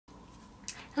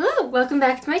welcome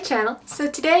back to my channel. So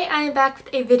today I am back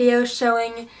with a video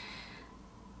showing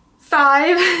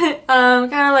 5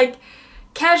 kind of like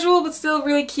casual but still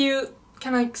really cute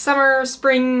kind of like summer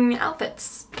spring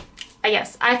outfits. I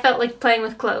guess I felt like playing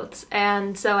with clothes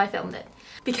and so I filmed it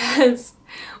because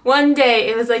one day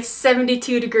it was like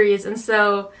 72 degrees and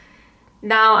so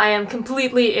now I am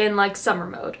completely in like summer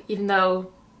mode, even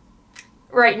though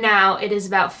right now it is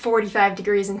about 45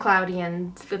 degrees and cloudy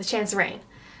and with a chance of rain.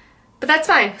 But that's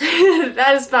fine.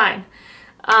 That is fine.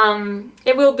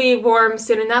 It will be warm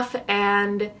soon enough,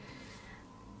 and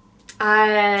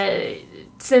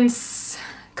since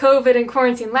COVID and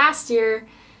quarantine last year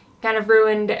kind of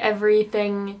ruined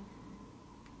everything,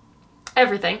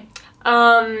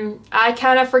 I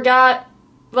kind of forgot,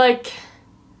 like,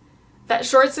 that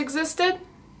shorts existed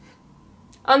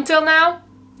until now.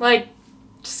 Like,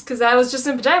 just because I was just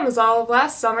in pajamas all of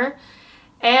last summer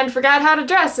and forgot how to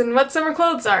dress and what summer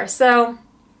clothes are. So,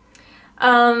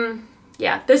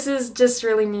 yeah, this is just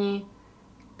really me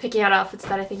picking out outfits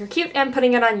that I think are cute and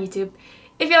putting it on YouTube.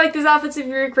 If you like these outfits, if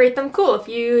you recreate them, cool. If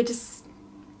you just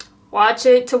watch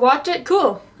it to watch it,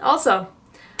 cool. Also,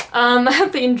 I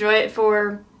hope that you enjoy it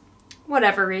for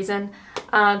whatever reason.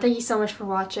 Thank you so much for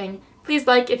watching. Please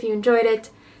like if you enjoyed it.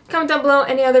 Comment down below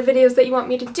any other videos that you want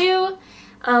me to do.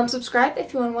 Subscribe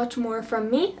if you want to watch more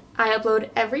from me. I upload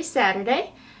every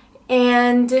Saturday,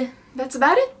 and that's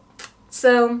about it.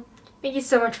 So, thank you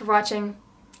so much for watching,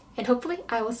 and hopefully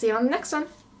I will see you on the next one.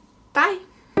 Bye!